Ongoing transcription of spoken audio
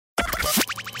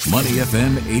Money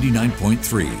FM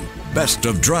 89.3. Best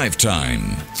of drive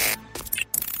time.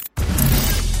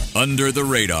 Under the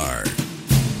radar.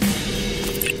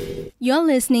 You're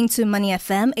listening to Money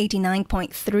FM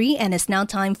 89.3 and it's now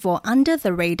time for Under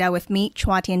the Radar with me,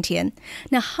 Chua Tian Tian.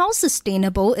 Now, how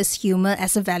sustainable is humour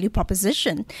as a value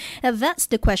proposition? That's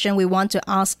the question we want to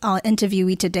ask our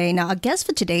interviewee today. Now, our guest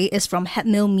for today is from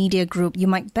Hepmil Media Group. You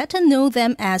might better know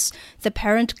them as the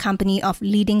parent company of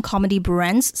leading comedy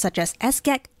brands such as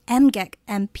SGAG, MGAG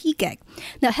and PGAG.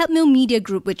 Now, Hepmil Media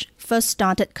Group, which first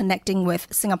started connecting with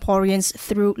Singaporeans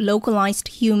through localized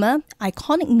humour,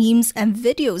 iconic memes and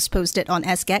videos posted on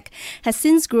SGAG, has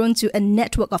since grown to a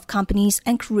network of companies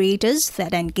and creators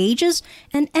that engages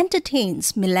and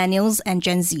entertains millennials and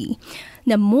Gen Z.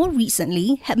 Now, more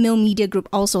recently, Hepmil Media Group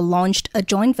also launched a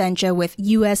joint venture with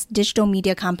US digital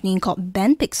media company called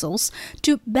Ben Pixels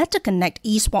to better connect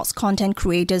esports content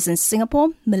creators in Singapore,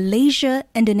 Malaysia,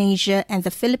 Indonesia, and the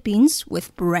Philippines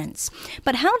with brands.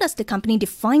 But how does the company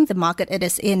define the market it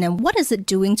is in, and what is it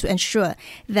doing to ensure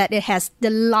that it has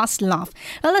the last laugh?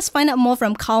 Well, let's find out more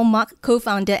from Carl Mark,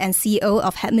 co-founder and CEO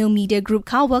of Hepmil Media Group.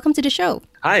 Carl, welcome to the show.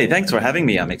 Hi, thanks for having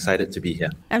me. I'm excited to be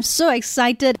here. I'm so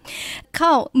excited.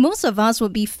 Carl, most of us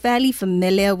would be fairly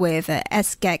familiar with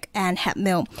SGAG and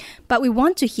Hepmil, but we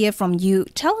want to hear from you.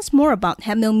 Tell us more about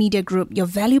Hepmil Media Group, your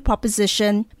value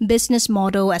proposition, business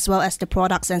model, as well as the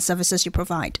products and services you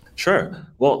provide. Sure.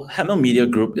 Well, Hepmil Media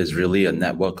Group is really a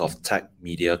network of tech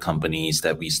media companies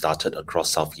that we started across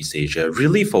Southeast Asia,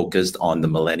 really focused on the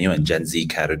millennial and Gen Z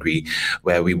category,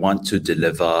 where we want to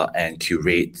deliver and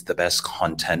curate the best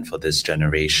content for this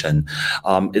generation.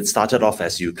 It started off,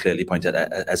 as you clearly pointed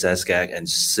out, as SGAG, and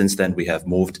since then we have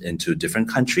moved into different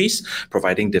countries,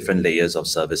 providing different layers of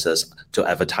services to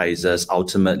advertisers,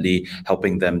 ultimately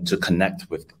helping them to connect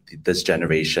with this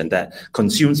generation that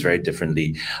consumes very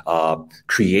differently,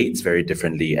 creates very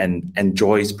differently, and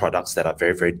enjoys products that are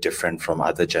very, very different from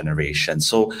other generations.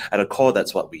 So at a core,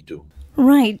 that's what we do.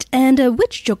 Right. And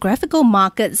which geographical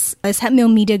markets is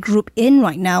Hepmil Media Group in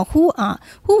right now? Who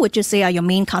would you say are your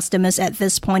main customers at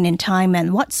this point in time,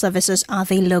 and what services are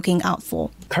they looking out for?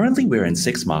 Currently, we're in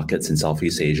 6 markets in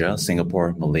Southeast Asia: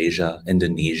 Singapore, Malaysia,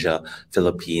 Indonesia,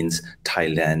 Philippines,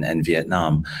 Thailand, and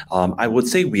Vietnam. I would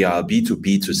say we are a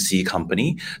B2B2C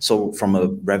company. So from a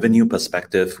revenue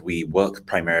perspective, we work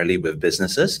primarily with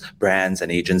businesses. Brands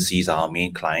and agencies are our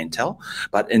main clientele.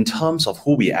 But in terms of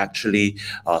who we actually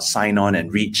sign on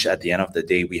and reach, at the end of the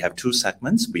day, we have 2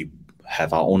 segments. We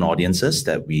have our own audiences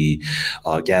that we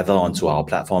gather onto our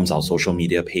platforms, our social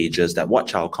media pages that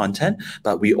watch our content,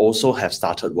 but we also have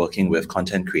started working with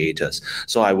content creators.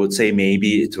 So I would say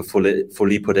maybe to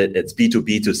fully put it, it's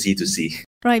B2B to C2C.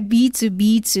 Right,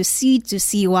 B2B to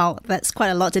C2C. Wow, that's quite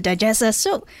a lot to digest.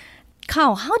 So,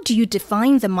 Carl, how do you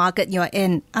define the market you're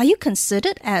in? Are you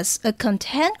considered as a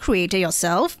content creator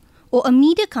yourself, or a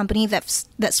media company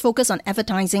that's focused on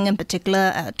advertising, in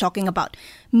particular, talking about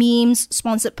memes,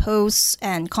 sponsored posts,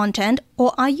 and content?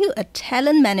 Or are you a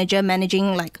talent manager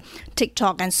managing like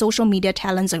TikTok and social media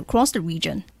talents across the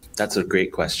region? That's a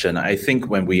great question. I think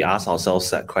when we ask ourselves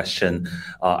that question,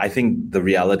 I think the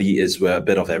reality is we're a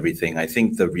bit of everything. I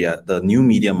think the new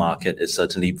media market is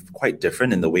certainly quite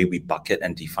different in the way we bucket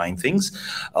and define things.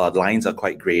 Lines are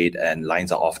quite grayed and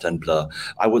lines are often blur.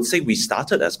 I would say we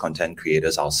started as content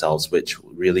creators ourselves, which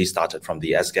really started from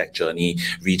the SGAG journey,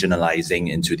 regionalizing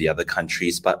into the other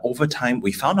countries. But over time,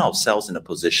 we found ourselves in a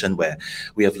position where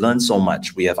we have learned so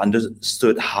much. We have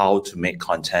understood how to make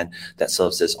content that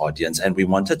serves this audience, and we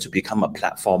wanted to become a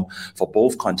platform for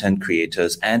both content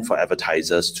creators and for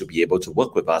advertisers to be able to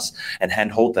work with us and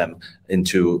handhold them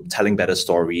into telling better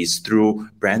stories through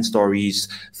brand stories,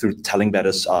 through telling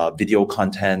better video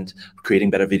content,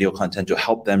 creating better video content to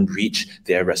help them reach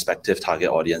their respective target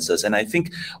audiences. And I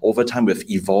think over time we've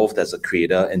evolved as a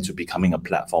creator into becoming a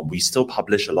platform. We still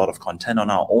publish a lot of content on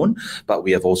our own, but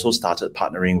we have also started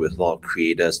partnering with a lot of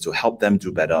creators to help them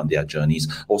do better on their journeys,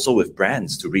 also with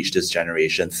brands to reach this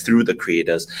generation through the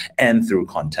creators and through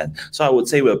content. So I would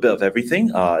say we're a bit of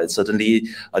everything. It's certainly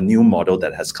a new model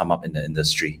that has come up in the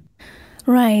industry.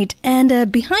 Right.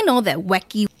 And behind all that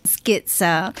wacky skits,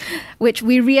 which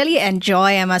we really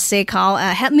enjoy, I must say, Carl,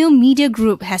 Hepmil Media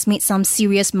Group has made some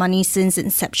serious money since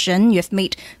inception. You've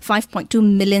made 5.2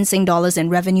 million Sing dollars in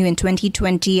revenue in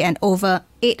 2020 and over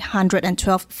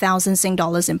 812,000 Sing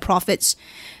dollars in profits.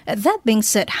 That being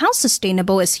said, how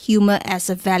sustainable is humour as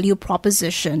a value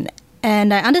proposition?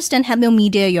 And I understand Hepmil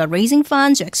Media, you're raising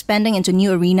funds, you're expanding into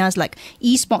new arenas like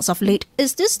esports of late.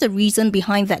 Is this the reason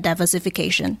behind that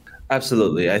diversification?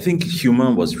 Absolutely. I think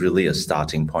humor was really a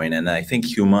starting point, and I think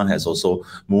humor has also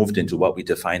moved into what we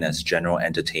define as general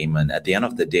entertainment. At the end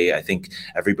of the day, I think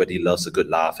everybody loves a good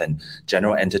laugh, and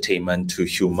general entertainment to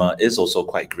humor is also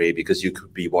quite great because you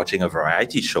could be watching a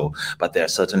variety show, but there are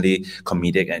certainly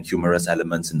comedic and humorous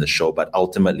elements in the show, but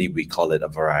ultimately we call it a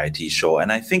variety show.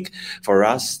 And I think for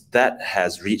us, that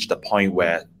has reached a point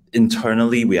where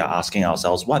internally we are asking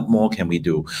ourselves, what more can we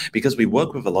do? Because we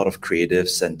work with a lot of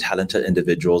creatives and talented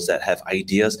individuals that have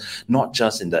ideas, not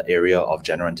just in the area of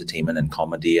general entertainment and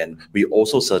comedy. And we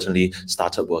also certainly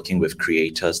started working with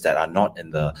creators that are not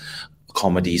in the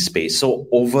comedy space. So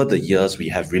over the years, we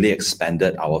have really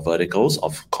expanded our verticals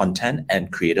of content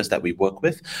and creators that we work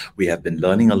with. We have been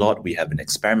learning a lot, we have been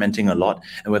experimenting a lot,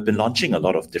 and we've been launching a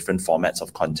lot of different formats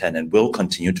of content, and will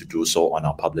continue to do so on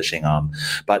our publishing arm.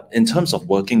 But in terms of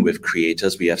working with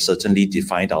creators, we have certainly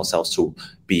defined ourselves to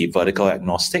be vertical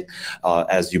agnostic.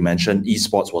 As you mentioned,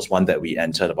 esports was one that we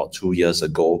entered about 2 years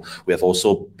ago. We have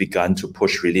also begun to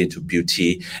push really into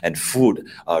beauty and food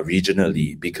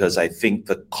regionally, because I think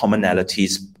the commonalities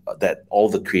that all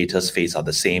the creators face are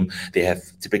the same. They have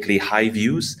typically high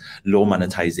views, low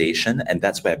monetization, and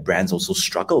that's where brands also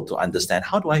struggle to understand,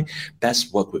 how do I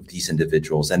best work with these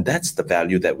individuals? And that's the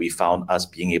value that we found us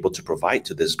being able to provide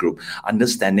to this group,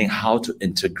 understanding how to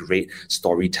integrate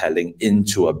storytelling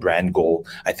into a brand goal.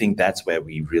 I think that's where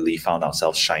we really found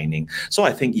ourselves shining. So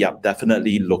I think, yeah,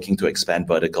 definitely looking to expand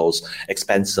verticals,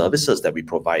 expand services that we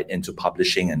provide into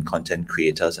publishing and content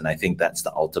creators. And I think that's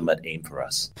the ultimate aim for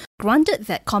us. Granted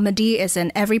that comedy is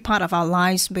in every part of our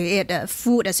lives, be it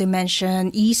food, as you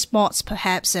mentioned, esports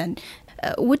perhaps, and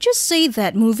would you say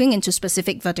that moving into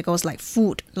specific verticals like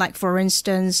food, like for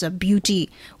instance,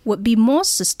 beauty, would be more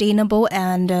sustainable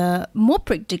and more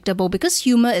predictable? Because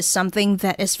humor is something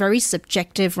that is very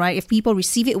subjective, right? If people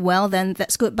receive it well, then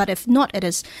that's good. But if not, it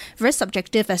is very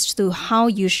subjective as to how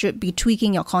you should be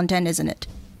tweaking your content, isn't it?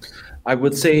 I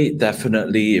would say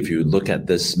definitely, if you look at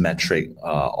this metric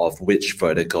of which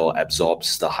vertical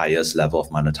absorbs the highest level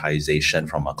of monetization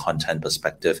from a content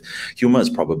perspective, humor is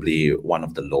probably one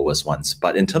of the lowest ones.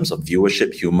 But in terms of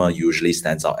viewership, humor usually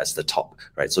stands out as the top,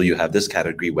 right? So you have this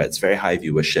category where it's very high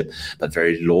viewership, but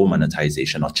very low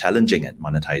monetization or challenging at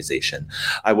monetization.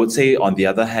 I would say, on the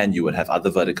other hand, you would have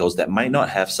other verticals that might not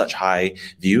have such high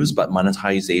views, but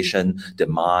monetization,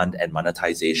 demand, and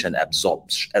monetization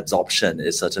absorption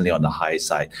is certainly on the high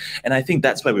side. And I think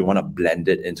that's where we want to blend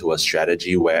it into a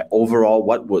strategy where overall,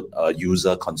 what would a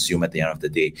user consume at the end of the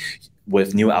day?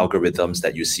 With new algorithms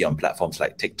that you see on platforms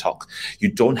like TikTok, you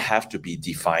don't have to be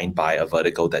defined by a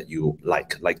vertical that you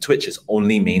like. Like Twitch is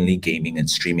only mainly gaming and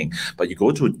streaming, but you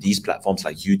go to these platforms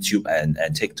like YouTube and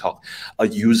TikTok, a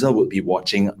user would be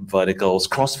watching verticals,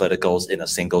 cross verticals in a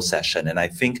single session. And I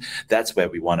think that's where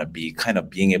we want to be, kind of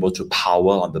being able to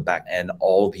power on the back end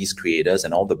all these creators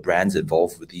and all the brands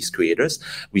involved with these creators.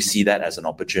 We see that as an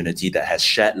opportunity that has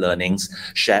shared learnings,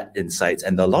 shared insights,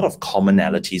 and a lot of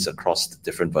commonalities across the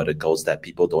different verticals that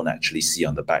people don't actually see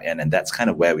on the back end. And that's kind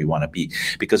of where we want to be,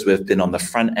 because we've been on the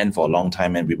front end for a long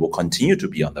time and we will continue to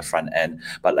be on the front end.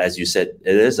 But as you said,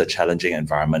 it is a challenging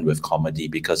environment with comedy,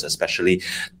 because especially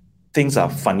things are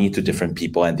funny to different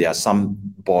people, and there are some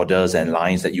borders and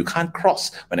lines that you can't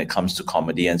cross when it comes to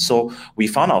comedy. And so we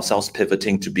found ourselves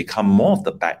pivoting to become more of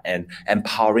the back end,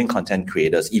 empowering content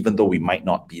creators. Even though we might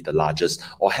not be the largest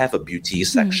or have a beauty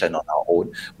section on our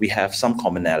own, we have some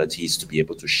commonalities to be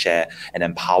able to share and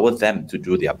empower them to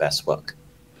do their best work.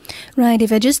 Right,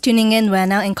 if you're just tuning in, we're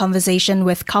now in conversation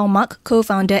with Carl Mark,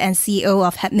 co-founder and CEO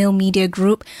of Hepmil Media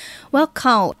Group. Well,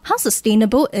 Carl, how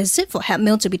sustainable is it for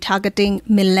Hepmil to be targeting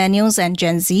millennials and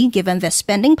Gen Z, given their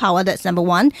spending power? That's number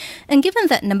one. And given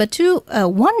that, number two,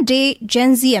 one day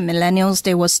Gen Z and millennials,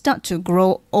 they will start to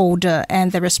grow older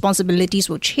and their responsibilities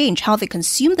will change. How they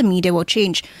consume the media will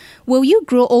change. Will you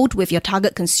grow old with your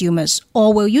target consumers,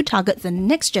 or will you target the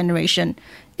next generation?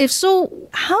 If so,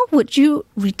 how would you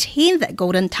retain that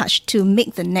golden touch to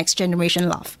make the next generation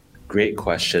laugh? Great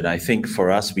question. I think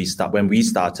for us, when we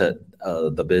started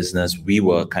the business, we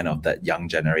were kind of that young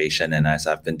generation. And as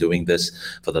I've been doing this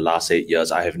for the last 8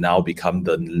 years, I have now become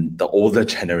the older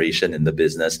generation in the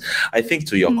business. I think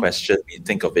to your question, we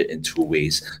think of it in two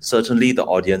ways. Certainly the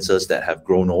audiences that have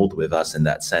grown old with us in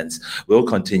that sense will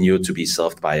continue to be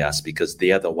served by us, because they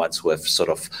are the ones who have sort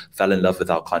of fell in love with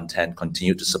our content,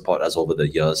 continue to support us over the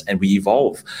years, and we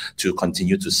evolve to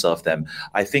continue to serve them.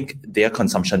 I think their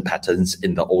consumption patterns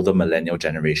in the older millennial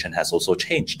generation has also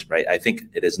changed, right? I think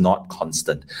it is not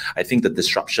constant. I think the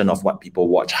disruption of what people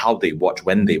watch, how they watch,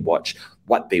 when they watch,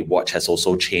 what they watch has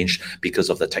also changed because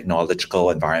of the technological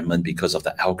environment, because of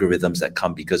the algorithms that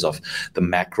come, because of the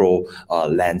macro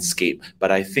landscape.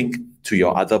 But I think to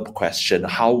your other question,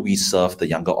 how we serve the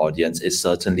younger audience is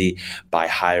certainly by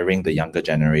hiring the younger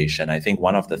generation. I think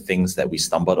one of the things that we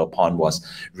stumbled upon was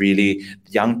really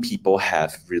young people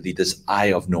have really this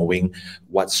eye of knowing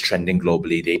what's trending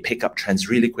globally. They pick up trends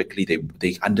really quickly.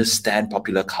 They understand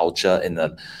popular culture in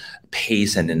a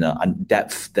pace and in a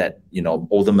depth that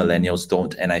older millennials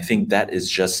don't. And I think that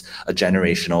is just a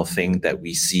generational thing that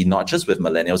we see, not just with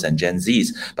millennials and Gen Zs,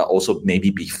 but also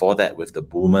maybe before that with the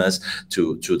boomers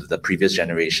to the previous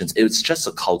generations. It's just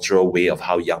a cultural way of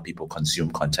how young people consume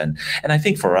content. And I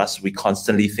think for us, we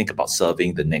constantly think about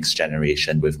serving the next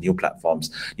generation with new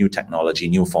platforms, new technology,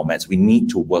 new formats. We need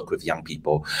to work with young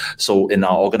people. So in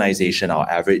our organization, our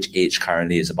average age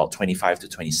currently is about 25 to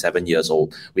 27 years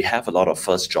old. We have a lot of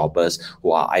first jobbers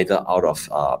who are either out of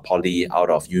poly, out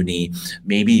of uni,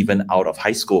 maybe even out of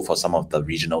high school for some of the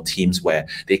regional teams, where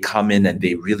they come in and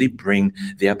they really bring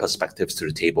their perspectives to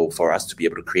the table for us to be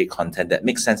able to create content that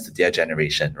makes sense to their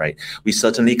generation, right? We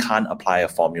certainly can't apply a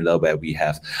formula where we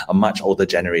have a much older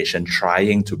generation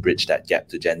trying to bridge that gap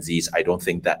to Gen Zs. I don't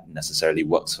think that necessarily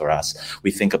works for us.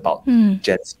 We think about Gen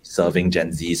Z serving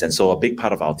Gen Zs. And so a big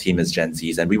part of our team is Gen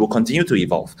Zs, and we will continue to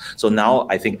evolve. So now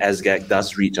I think SGAG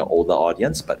does reach an older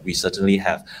audience, but we certainly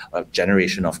have a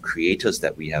generation of creators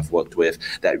that we have worked with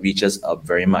that reaches a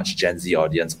very much Gen Z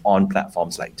audience on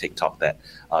platforms like TikTok that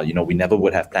we never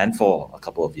would have planned for a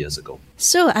couple of years ago.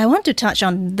 So I want to touch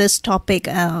on this topic.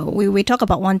 We talk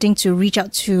about wanting to reach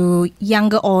out to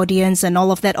younger audience and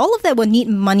all of that. All of that will need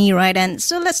money, right? And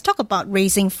so let's talk about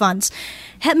raising funds.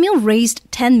 Hepmil raised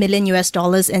 $10 million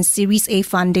in Series A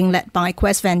funding led by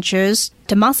Quest Ventures,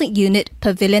 Temasek Unit,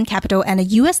 Pavilion Capital, and a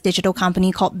US digital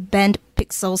company called Band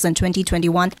Pixels in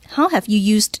 2021. How have you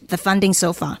used the funding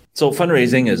so far? So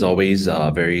fundraising is always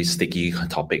a very sticky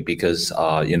topic because,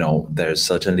 there's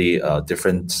certainly a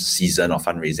different season of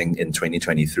fundraising in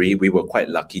 2023. We were quite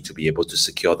lucky to be able to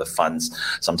secure the funds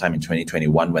sometime in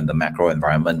 2021 when the macro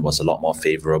environment was a lot more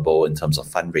favorable in terms of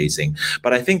fundraising.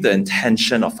 But I think the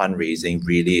intention of fundraising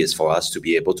really is for us to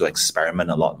be able to experiment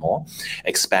a lot more,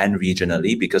 expand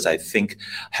regionally, because I think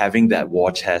having that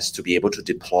war chest to be able to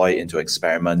deploy into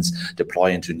experiments,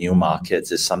 deploy into new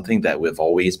markets is something that we've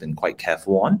always been quite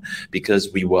careful on,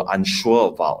 because we were unsure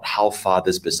about how far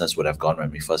this business would have gone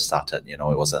when we first started. It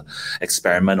was an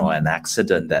experiment or an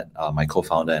accident that my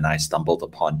co-founder and I stumbled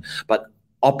upon. But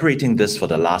operating this for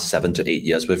the last 7 to 8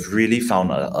 years, we've really found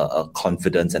a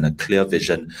confidence and a clear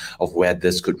vision of where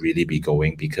this could really be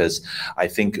going, because I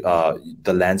think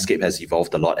the landscape has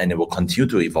evolved a lot, and it will continue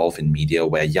to evolve in media,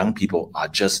 where young people are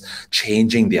just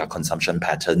changing their consumption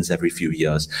patterns every few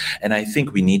years. And I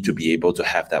think we need to be able to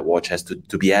have that war chest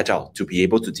to be agile, to be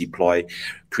able to deploy,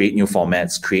 create new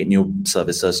formats, create new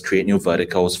services, create new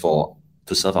verticals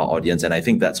to serve our audience. And I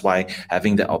think that's why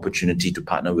having the opportunity to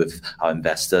partner with our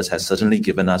investors has certainly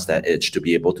given us that edge to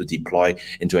be able to deploy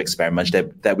into experiments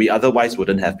that we otherwise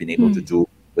wouldn't have been able to do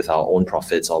with our own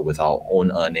profits or with our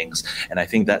own earnings. And I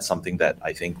think that's something that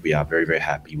I think we are very, very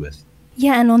happy with.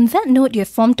 Yeah, and on that note, you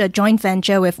formed a joint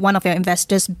venture with one of your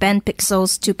investors, Band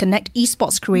Pixels, to connect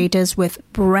esports creators with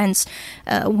brands.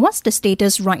 What's the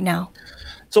status right now?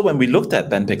 So when we looked at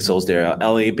Band Pixels, they're a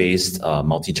LA-based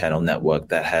multi-channel network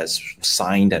that has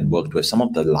signed and worked with some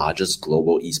of the largest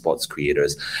global esports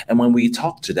creators. And when we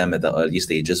talked to them at the early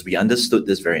stages, we understood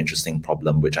this very interesting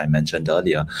problem, which I mentioned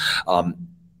earlier.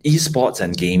 Esports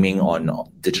and gaming on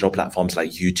digital platforms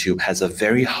like YouTube has a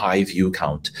very high view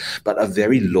count, but a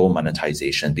very low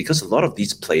monetization, because a lot of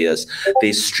these players,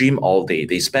 they stream all day.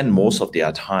 They spend most of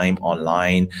their time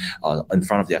online in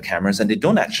front of their cameras, and they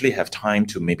don't actually have time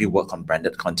to maybe work on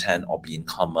branded content or be in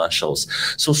commercials.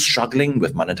 So struggling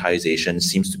with monetization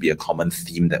seems to be a common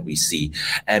theme that we see.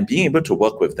 And being able to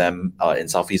work with them in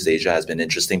Southeast Asia has been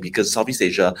interesting, because Southeast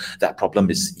Asia, that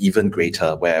problem is even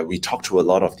greater, where we talk to a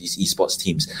lot of these esports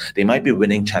teams. They might be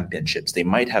winning championships. They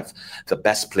might have the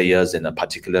best players in a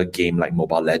particular game like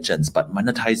Mobile Legends, but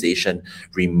monetization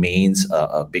remains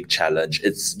a big challenge.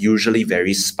 It's usually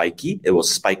very spiky. It will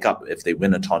spike up if they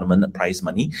win a tournament prize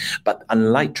money. But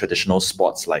unlike traditional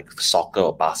sports like soccer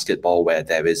or basketball, where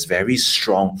there is very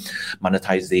strong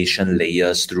monetization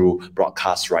layers through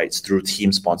broadcast rights, through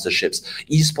team sponsorships,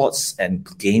 esports and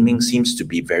gaming seems to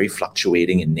be very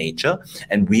fluctuating in nature.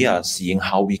 And we are seeing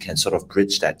how we can sort of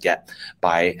bridge that gap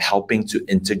by by helping to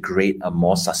integrate a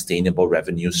more sustainable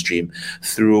revenue stream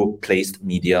through placed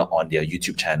media on their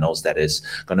YouTube channels that is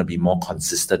going to be more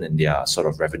consistent in their sort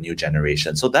of revenue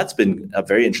generation. So that's been a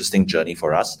very interesting journey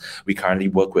for us. We currently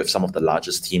work with some of the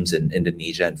largest teams in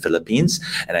Indonesia and Philippines,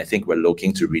 and I think we're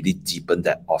looking to really deepen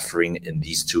that offering in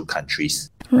these two countries.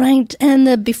 Right.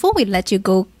 And before we let you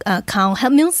go, Carl,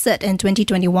 Hepmil said in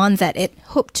 2021 that it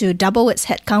hoped to double its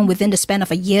headcount within the span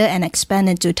of a year and expand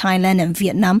into Thailand and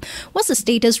Vietnam. What's the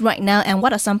status right now, and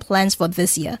what are some plans for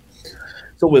this year?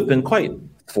 So we've been quite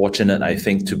fortunate, I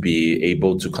think, to be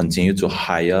able to continue to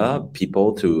hire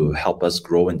people to help us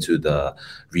grow into the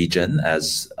region,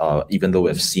 as even though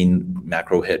we've seen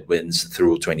macro headwinds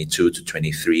through 22 to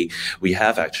 23, we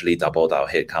have actually doubled our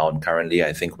headcount. Currently,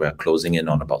 I think we're closing in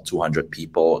on about 200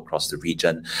 people across the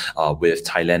region, with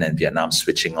Thailand and Vietnam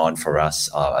switching on for us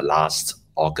last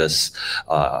August.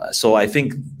 So I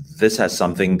think this is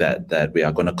something that we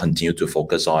are going to continue to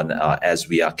focus on as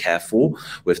we are careful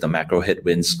with the macro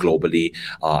headwinds globally.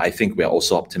 I think we are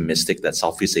also optimistic that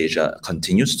Southeast Asia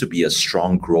continues to be a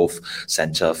strong growth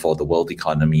center for the world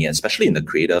economy, especially in the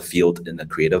creator field, in the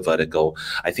creator vertical.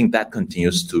 I think that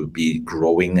continues to be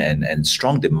growing, and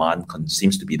strong demand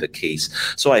seems to be the case.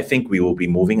 So I think we will be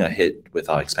moving ahead with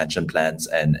our expansion plans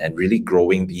and really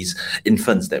growing these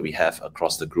infants that we have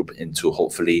across the group into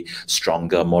hopefully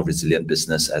stronger, more resilient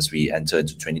business as we enter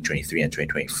into 2023 and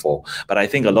 2024. But I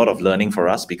think a lot of learning for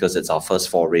us because it's our first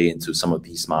foray into some of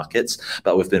these markets.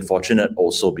 But we've been fortunate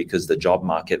also because the job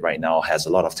market right now has a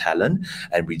lot of talent,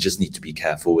 and we just need to be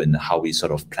careful in how we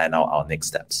sort of plan out our next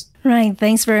steps. Right.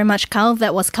 Thanks very much, Carl.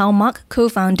 That was Carl Mark,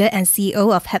 co-founder and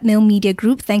CEO of Hepmil Media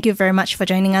Group. Thank you very much for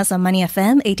joining us on Money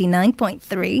FM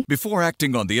 89.3. Before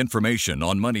acting on the information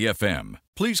on Money FM,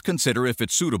 please consider if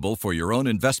it's suitable for your own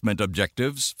investment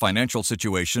objectives, financial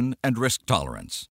situation, and risk tolerance.